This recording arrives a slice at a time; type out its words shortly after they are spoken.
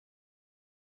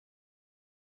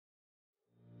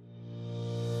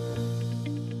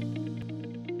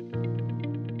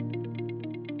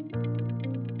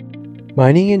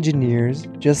Mining engineers,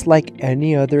 just like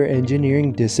any other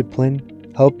engineering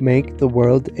discipline, help make the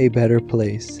world a better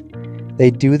place.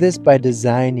 They do this by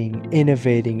designing,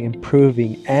 innovating,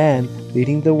 improving, and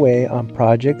leading the way on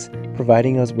projects,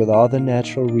 providing us with all the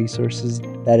natural resources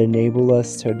that enable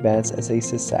us to advance as a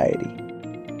society.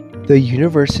 The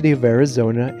University of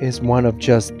Arizona is one of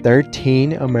just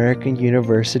 13 American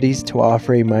universities to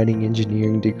offer a mining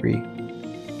engineering degree.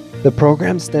 The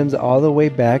program stems all the way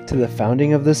back to the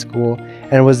founding of the school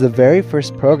and was the very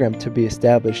first program to be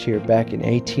established here back in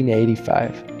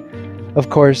 1885. Of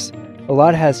course, a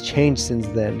lot has changed since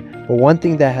then, but one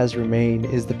thing that has remained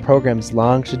is the program's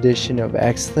long tradition of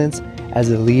excellence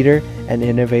as a leader and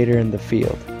innovator in the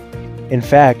field. In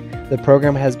fact, the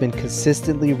program has been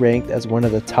consistently ranked as one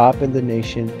of the top in the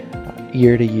nation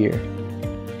year to year.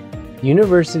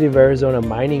 University of Arizona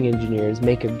mining engineers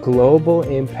make a global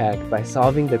impact by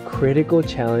solving the critical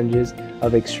challenges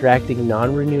of extracting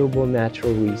non-renewable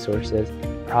natural resources,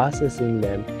 processing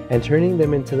them, and turning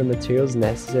them into the materials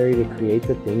necessary to create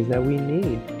the things that we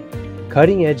need.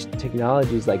 Cutting-edge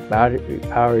technologies like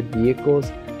battery-powered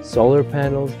vehicles, solar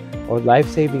panels, or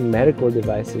life-saving medical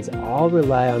devices all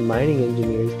rely on mining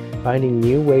engineers finding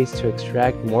new ways to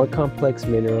extract more complex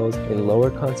minerals in lower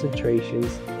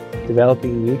concentrations,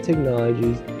 developing new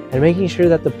technologies, and making sure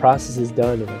that the process is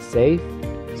done in a safe,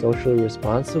 socially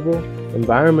responsible,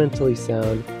 environmentally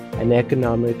sound, and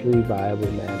economically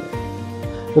viable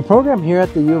manner. The program here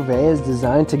at the U of A is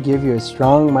designed to give you a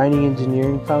strong mining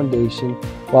engineering foundation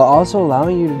while also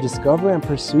allowing you to discover and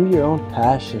pursue your own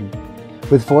passion.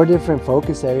 With 4 different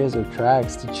focus areas or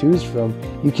tracks to choose from,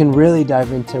 you can really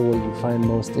dive into what you find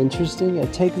most interesting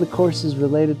and take the courses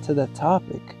related to that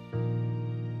topic.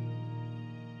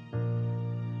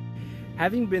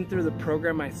 Having been through the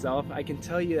program myself, I can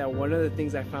tell you that one of the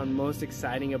things I found most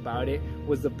exciting about it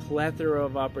was the plethora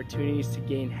of opportunities to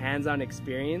gain hands-on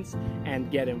experience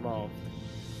and get involved.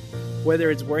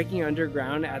 Whether it's working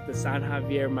underground at the San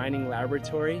Javier Mining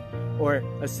Laboratory, or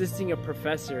assisting a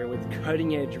professor with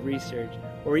cutting-edge research,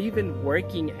 or even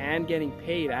working and getting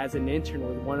paid as an intern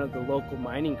with one of the local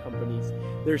mining companies,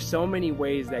 there's so many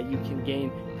ways that you can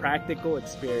gain practical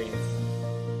experience.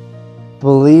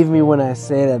 Believe me when I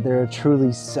say that there are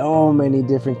truly so many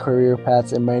different career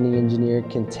paths a mining engineer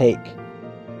can take.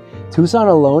 Tucson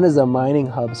alone is a mining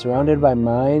hub surrounded by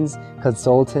mines,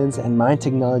 consultants, and mine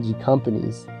technology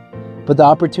companies. But the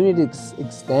opportunity to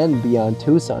extend beyond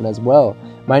Tucson as well.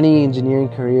 Mining engineering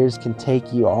careers can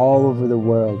take you all over the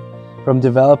world, from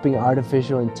developing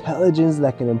artificial intelligence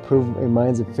that can improve a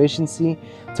mine's efficiency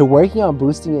to working on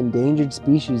boosting endangered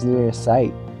species near a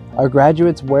site. Our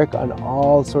graduates work on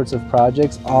all sorts of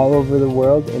projects all over the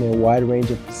world in a wide range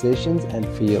of positions and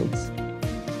fields.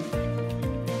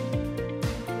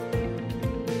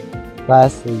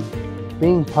 Lastly,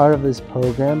 being part of this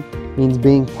program means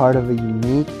being part of a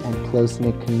unique and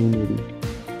close-knit community.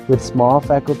 With small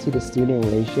faculty to student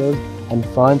ratios and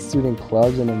fun student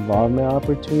clubs and involvement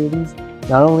opportunities,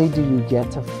 not only do you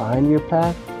get to find your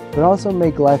path, but also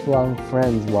make lifelong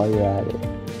friends while you're at it.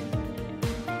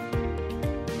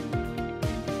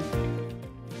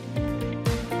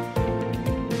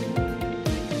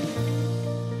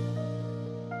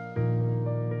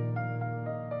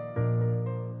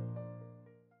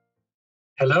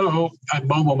 Hello, I'm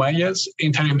Momo Mayes,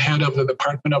 Interim Head of the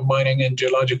Department of Mining and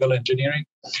Geological Engineering,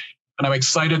 and I'm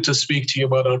excited to speak to you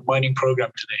about our mining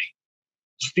program today.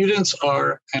 Students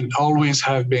are and always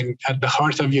have been at the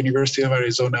heart of University of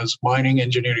Arizona's mining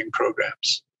engineering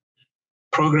programs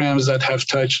that have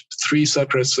touched 3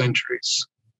 separate centuries.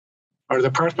 Our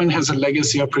department has a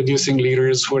legacy of producing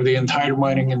leaders for the entire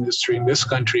mining industry in this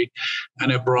country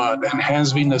and abroad, and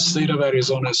has been the state of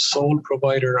Arizona's sole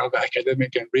provider of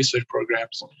academic and research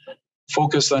programs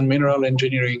focused on mineral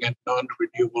engineering and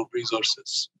non-renewable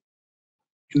resources.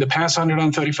 In the past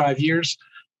 135 years,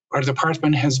 our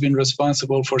department has been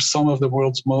responsible for some of the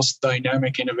world's most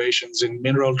dynamic innovations in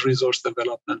mineral resource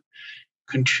development,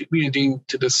 contributing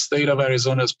to the state of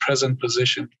Arizona's present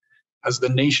position as the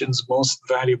nation's most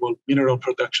valuable mineral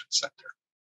production center.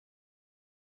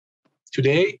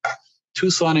 Today,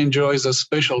 Tucson enjoys a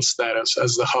special status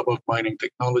as the hub of mining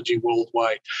technology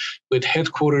worldwide, with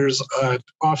headquarters at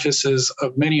offices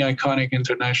of many iconic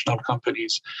international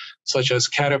companies, such as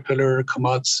Caterpillar,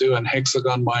 Komatsu, and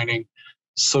Hexagon Mining,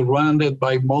 surrounded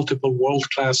by multiple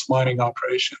world-class mining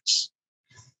operations.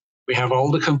 We have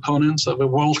all the components of a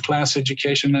world-class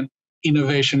education and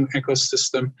innovation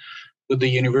ecosystem with the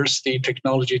university,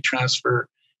 technology transfer,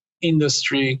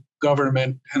 industry,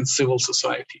 government, and civil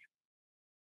society.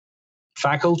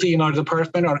 Faculty in our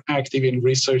department are active in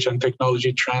research and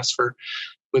technology transfer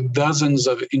with dozens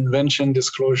of invention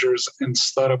disclosures and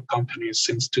startup companies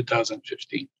since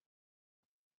 2015.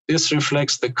 This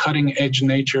reflects the cutting-edge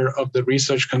nature of the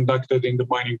research conducted in the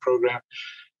mining program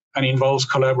and involves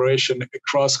collaboration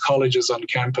across colleges on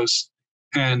campus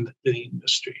and the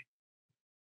industry.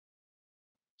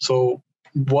 So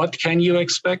what can you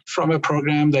expect from a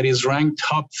program that is ranked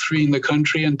top 3 in the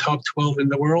country and top 12 in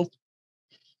the world?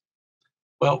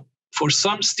 Well, for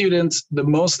some students, the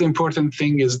most important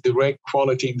thing is direct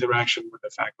quality interaction with the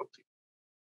faculty.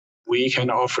 We can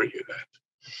offer you that.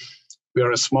 We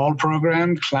are a small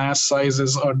program. Class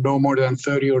sizes are no more than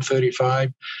 30 or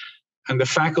 35. And the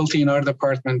faculty in our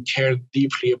department care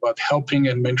deeply about helping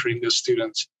and mentoring the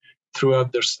students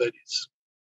throughout their studies.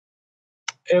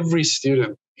 Every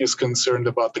student is concerned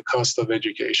about the cost of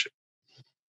education.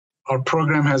 Our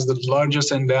program has the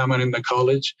largest endowment in the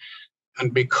college.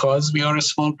 And because we are a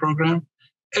small program,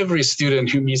 every student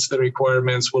who meets the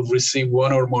requirements will receive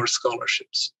one or more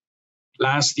scholarships.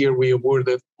 Last year, we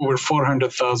awarded over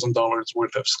 $400,000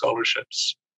 worth of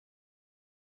scholarships.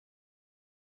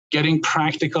 Getting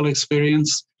practical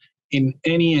experience in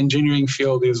any engineering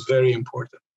field is very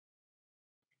important.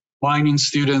 Mining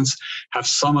students have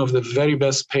some of the very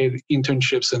best paid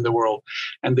internships in the world,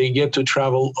 and they get to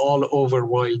travel all over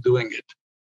while doing it.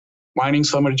 Mining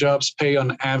summer jobs pay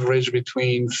on average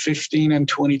between $15 and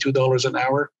 $22 an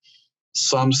hour.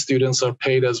 Some students are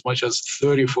paid as much as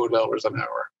 $34 an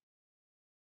hour.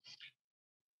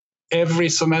 Every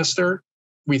semester,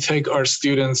 we take our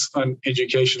students on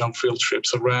educational field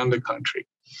trips around the country.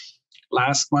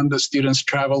 Last month, the students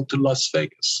traveled to Las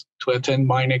Vegas to attend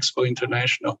Mine Expo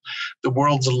International, the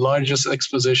world's largest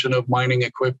exposition of mining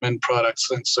equipment,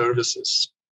 products, and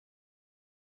services.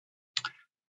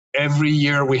 Every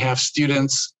year, we have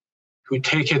students who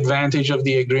take advantage of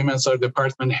the agreements our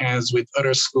department has with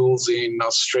other schools in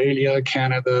Australia,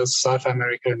 Canada, South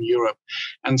America, and Europe,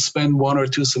 and spend 1 or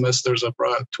 2 semesters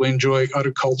abroad to enjoy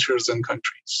other cultures and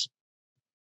countries.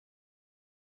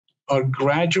 Our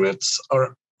graduates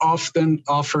are often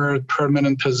offered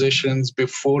permanent positions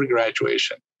before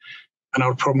graduation and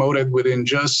are promoted within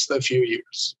just a few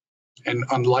years. And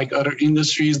unlike other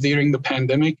industries during the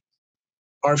pandemic,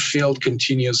 our field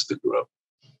continues to grow.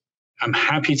 I'm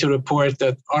happy to report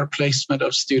that our placement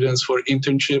of students for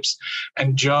internships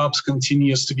and jobs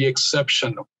continues to be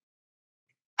exceptional.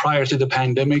 Prior to the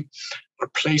pandemic, our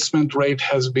placement rate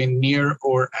has been near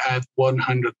or at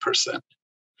 100%.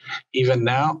 Even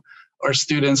now, our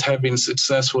students have been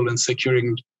successful in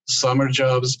securing summer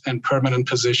jobs and permanent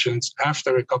positions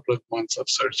after a couple of months of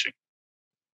searching.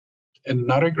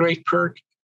 Another great perk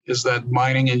is that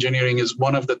mining engineering is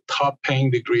one of the top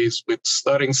paying degrees with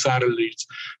starting salaries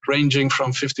ranging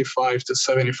from $55,000 to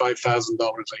 $75,000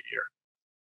 a year.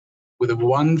 With a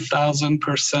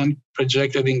 1,000%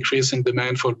 projected increase in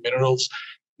demand for minerals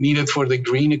needed for the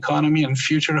green economy and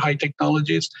future high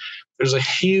technologies, there's a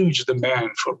huge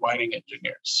demand for mining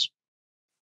engineers.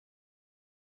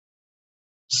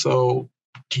 So,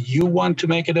 do you want to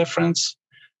make a difference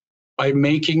by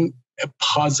making a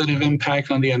positive impact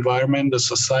on the environment, the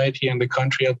society, and the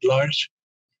country at large?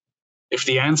 If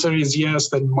the answer is yes,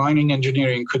 then mining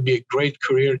engineering could be a great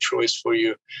career choice for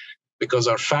you because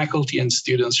our faculty and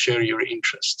students share your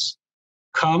interests.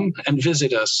 Come and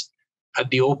visit us at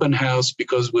the open house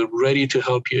because we're ready to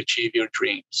help you achieve your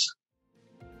dreams.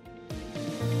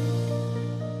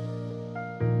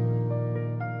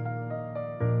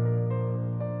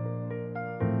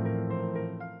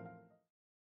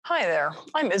 Hi there,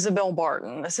 I'm Isabel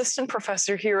Barton, assistant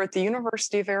professor here at the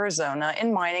University of Arizona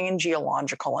in mining and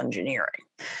geological engineering.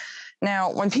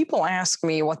 Now, when people ask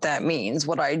me what that means,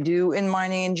 what I do in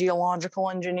mining and geological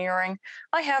engineering,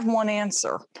 I have one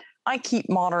answer. I keep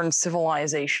modern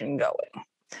civilization going.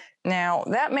 Now,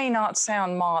 that may not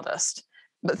sound modest,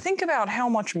 but think about how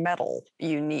much metal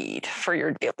you need for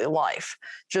your daily life.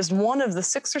 Just one of the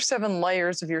 6 or 7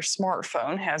 layers of your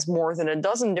smartphone has more than a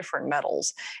dozen different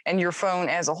metals, and your phone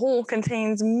as a whole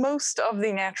contains most of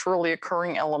the naturally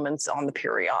occurring elements on the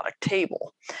periodic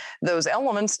table. Those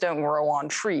elements don't grow on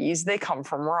trees, they come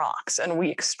from rocks, and we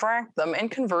extract them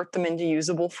and convert them into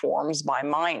usable forms by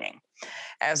mining.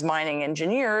 As mining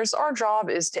engineers, our job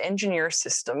is to engineer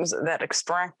systems that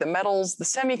extract the metals, the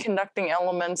semiconducting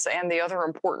elements, and the other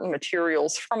important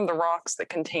materials from the rocks that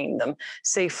contain them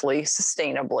safely,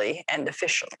 sustainably, and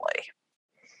efficiently.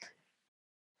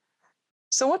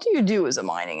 So what do you do as a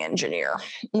mining engineer?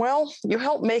 Well, you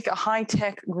help make a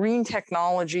high-tech green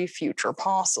technology future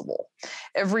possible.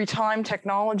 Every time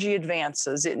technology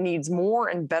advances, it needs more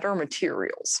and better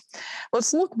materials.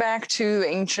 Let's look back to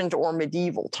ancient or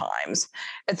medieval times.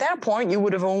 At that point, you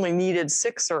would have only needed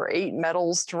 6 or 8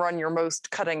 metals to run your most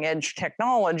cutting-edge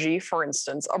technology, for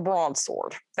instance, a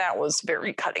broadsword. That was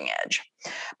very cutting edge.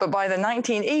 But by the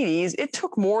 1980s, it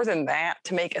took more than that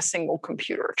to make a single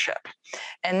computer chip.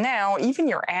 And now, even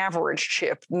your average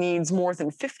chip needs more than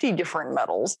 50 different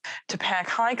metals to pack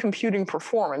high computing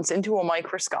performance into a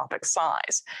microscopic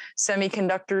size.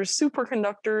 Semiconductors,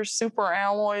 superconductors,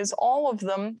 superalloys, all of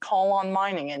them call on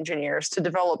mining engineers to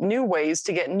develop new ways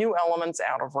to get new elements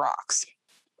out of rocks.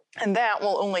 And that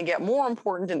will only get more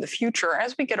important in the future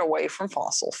as we get away from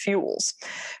fossil fuels.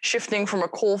 Shifting from a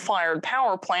coal-fired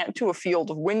power plant to a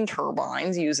field of wind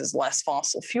turbines uses less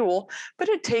fossil fuel, but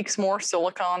it takes more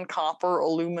silicon, copper,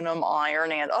 aluminum,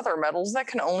 iron, and other metals that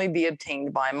can only be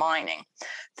obtained by mining.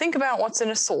 Think about what's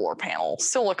in a solar panel: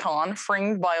 silicon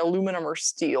framed by aluminum or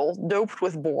steel, doped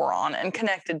with boron, and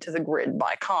connected to the grid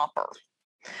by copper.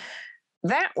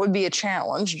 That would be a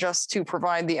challenge, just to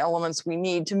provide the elements we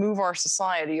need to move our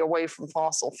society away from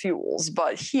fossil fuels.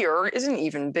 But here is an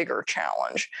even bigger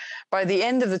challenge. By the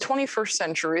end of the 21st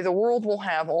century, the world will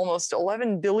have almost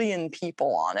 11 billion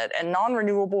people on it, and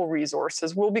non-renewable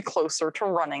resources will be closer to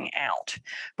running out.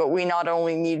 But we not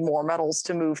only need more metals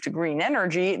to move to green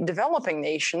energy, developing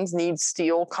nations need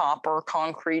steel, copper,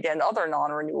 concrete, and other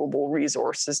non-renewable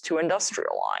resources to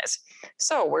industrialize.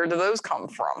 So where do those come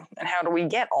from? And how do we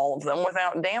get all of them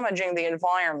without damaging the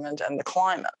environment and the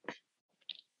climate?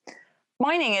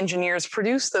 Mining engineers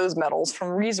produce those metals from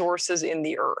resources in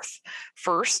the earth.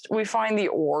 First, we find the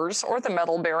ores or the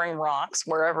metal-bearing rocks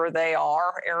wherever they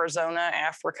are: Arizona,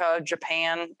 Africa,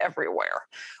 Japan, everywhere.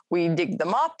 We dig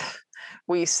them up,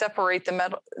 we separate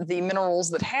the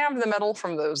minerals that have the metal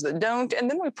from those that don't, and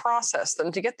then we process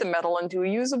them to get the metal into a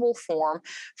usable form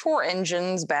for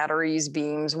engines, batteries,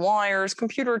 beams, wires,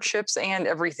 computer chips, and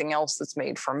everything else that's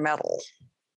made from metal.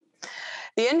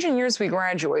 The engineers we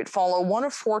graduate follow one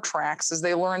of 4 tracks as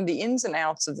they learn the ins and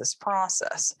outs of this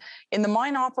process. In the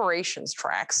mine operations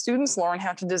track, students learn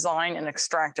how to design an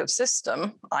extractive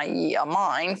system, i.e. a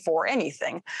mine, for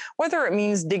anything, whether it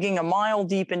means digging a mile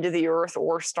deep into the earth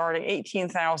or starting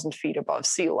 18,000 feet above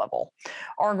sea level.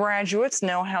 Our graduates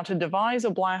know how to devise a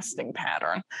blasting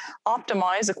pattern,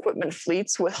 optimize equipment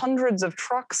fleets with hundreds of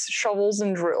trucks, shovels,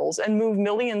 and drills, and move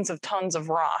millions of tons of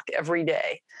rock every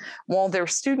day. While they're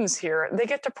students here, they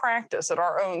get to practice at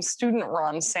our own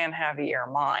student-run San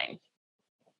Javier mine.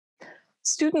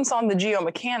 Students on the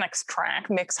geomechanics track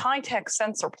mix high-tech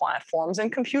sensor platforms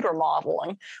and computer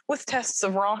modeling with tests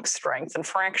of rock strength and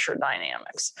fracture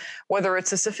dynamics. Whether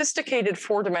it's a sophisticated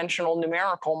 4-dimensional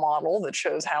numerical model that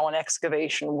shows how an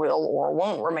excavation will or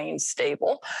won't remain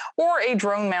stable, or a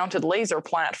drone-mounted laser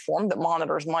platform that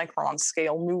monitors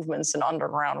micron-scale movements in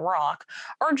underground rock,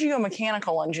 our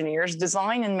geomechanical engineers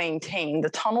design and maintain the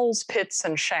tunnels, pits,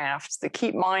 and shafts that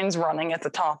keep mines running at the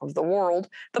top of the world,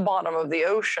 the bottom of the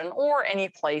ocean, or any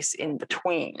place in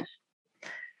between.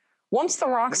 Once the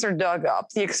rocks are dug up,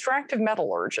 the extractive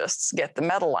metallurgists get the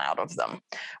metal out of them.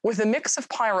 With a mix of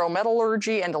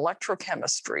pyrometallurgy and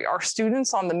electrochemistry, our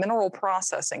students on the mineral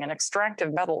processing and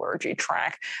extractive metallurgy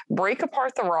track break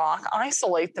apart the rock,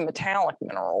 isolate the metallic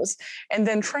minerals, and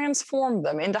then transform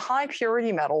them into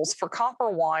high-purity metals for copper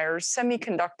wires,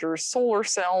 semiconductors, solar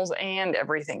cells, and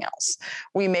everything else.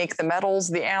 We make the metals,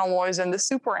 the alloys, and the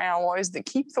superalloys that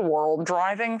keep the world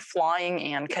driving, flying,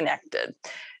 and connected.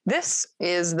 This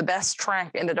is the best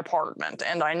track in the department,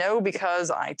 and I know because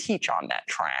I teach on that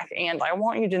track, and I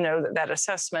want you to know that that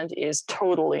assessment is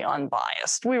totally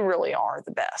unbiased. We really are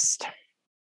the best.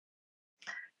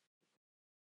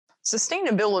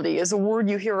 Sustainability is a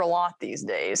word you hear a lot these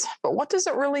days, but what does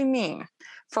it really mean?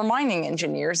 For mining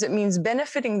engineers, it means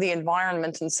benefiting the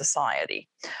environment and society.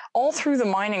 All through the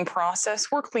mining process,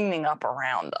 we're cleaning up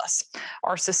around us.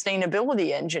 Our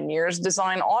sustainability engineers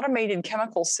design automated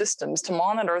chemical systems to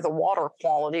monitor the water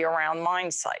quality around mine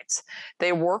sites.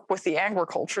 They work with the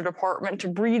agriculture department to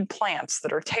breed plants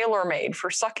that are tailor-made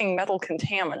for sucking metal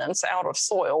contaminants out of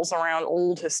soils around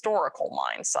old historical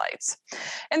mine sites.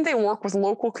 And they work with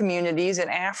local communities in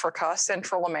Africa,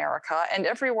 Central America, and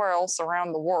everywhere else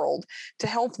around the world to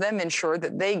help them ensure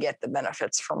that they get the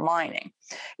benefits from mining.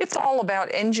 It's all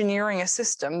about engineering a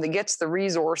system that gets the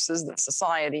resources that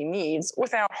society needs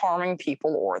without harming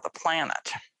people or the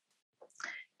planet.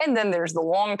 And then there's the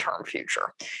long-term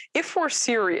future. If we're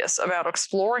serious about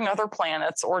exploring other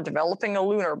planets or developing a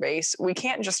lunar base, we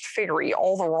can't just ferry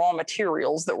all the raw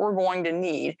materials that we're going to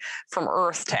need from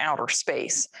Earth to outer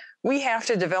space. We have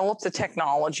to develop the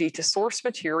technology to source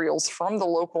materials from the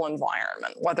local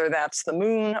environment, whether that's the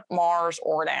moon, Mars,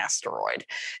 or an asteroid.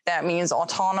 That means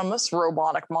autonomous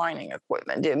robotic mining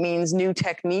equipment. It means new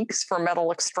techniques for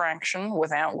metal extraction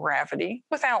without gravity,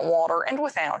 without water, and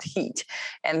without heat.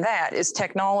 And that is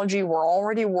technology we're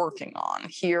already working on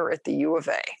here at the U of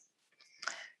A.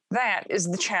 That is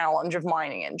the challenge of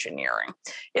mining engineering.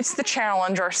 It's the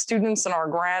challenge our students and our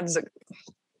graduates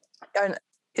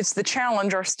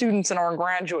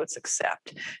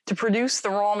accept, to produce the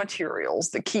raw materials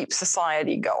that keep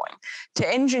society going, to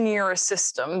engineer a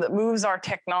system that moves our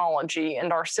technology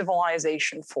and our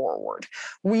civilization forward.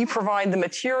 We provide the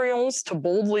materials to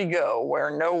boldly go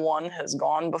where no one has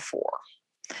gone before.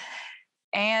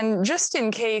 And just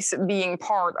in case being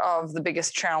part of the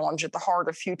biggest challenge at the heart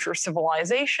of future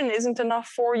civilization isn't enough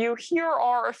for you, here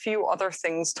are a few other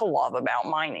things to love about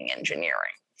mining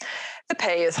engineering. The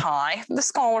pay is high, the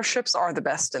scholarships are the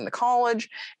best in the college,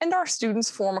 and our students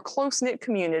form a close-knit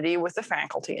community with the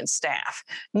faculty and staff.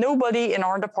 Nobody in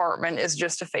our department is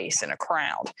just a face in a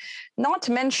crowd. Not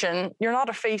to mention, you're not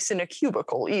a face in a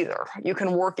cubicle either. You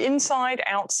can work inside,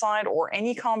 outside, or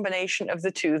any combination of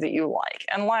the two that you like.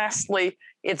 And lastly,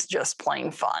 it's just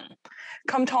plain fun.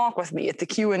 Come talk with me at the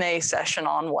Q&A session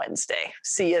on Wednesday.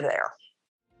 See you there.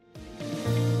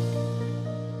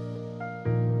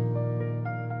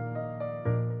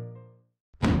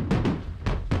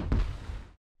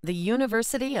 The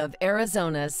University of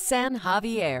Arizona's San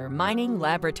Javier Mining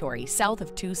Laboratory south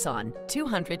of Tucson,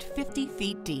 250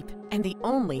 feet deep, and the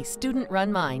only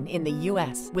student-run mine in the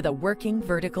U.S. with a working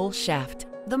vertical shaft.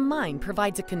 The mine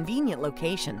provides a convenient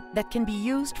location that can be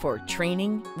used for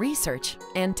training, research,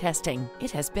 and testing. It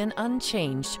has been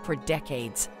unchanged for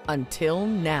decades, until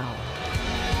now.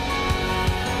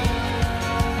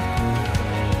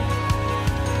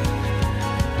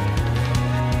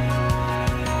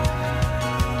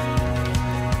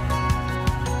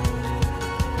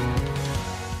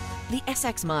 The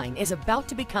SX Mine is about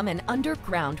to become an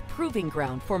underground proving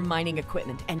ground for mining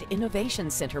equipment and innovation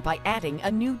center by adding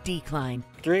a new decline.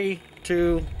 3,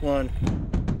 2, 1.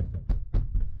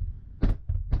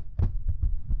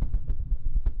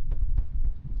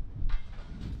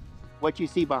 What you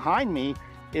see behind me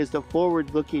is the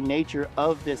forward-looking nature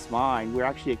of this mine. We're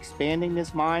actually expanding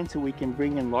this mine so we can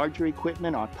bring in larger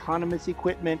equipment, autonomous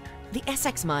equipment. The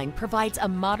SX Mine provides a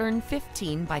modern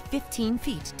 15 by 15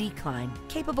 feet decline,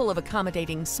 capable of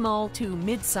accommodating small to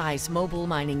mid-size mobile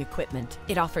mining equipment.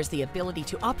 It offers the ability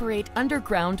to operate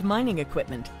underground mining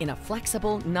equipment in a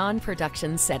flexible,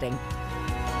 non-production setting.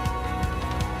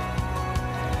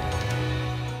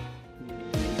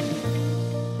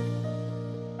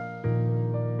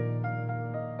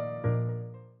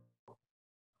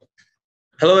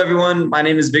 Hello, everyone. My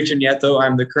name is Victor Nieto.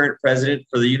 I'm the current president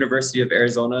for the University of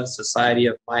Arizona Society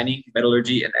of Mining,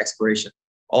 Metallurgy, and Exploration,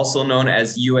 also known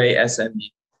as UASME.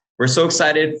 We're so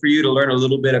excited for you to learn a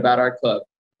little bit about our club.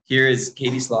 Here is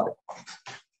Katie Slaughter.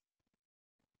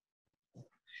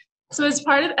 So as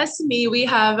part of SME, we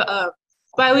have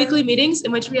bi-weekly meetings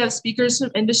in which we have speakers from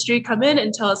industry come in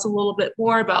and tell us a little bit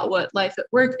more about what life at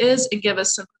work is and give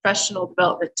us some professional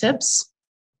development tips.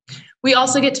 We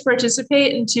also get to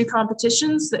participate in 2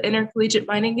 competitions, the Intercollegiate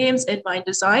Mining Games and Mine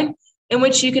Design, in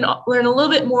which you can learn a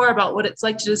little bit more about what it's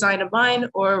like to design a mine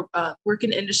or work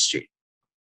in industry.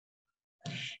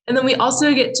 And then we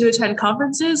also get to attend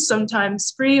conferences,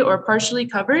 sometimes free or partially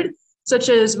covered, such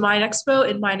as Mine Expo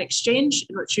and Mine Exchange,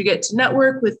 in which you get to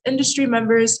network with industry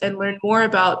members and learn more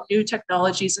about new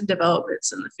technologies and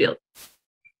developments in the field.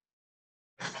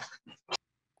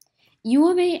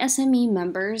 U of A SME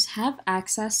members have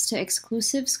access to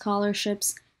exclusive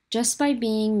scholarships just by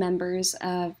being members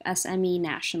of SME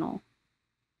National.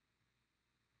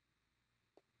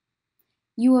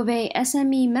 U of A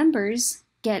SME members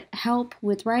get help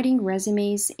with writing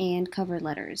resumes and cover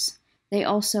letters. They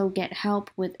also get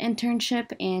help with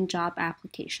internship and job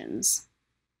applications.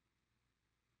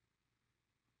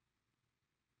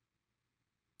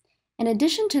 In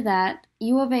addition to that,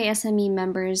 U of A SME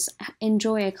members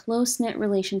enjoy a close-knit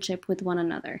relationship with one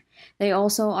another. They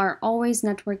also are always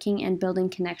networking and building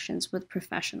connections with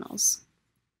professionals.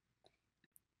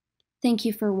 Thank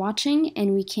you for watching,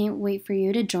 and we can't wait for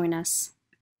you to join us.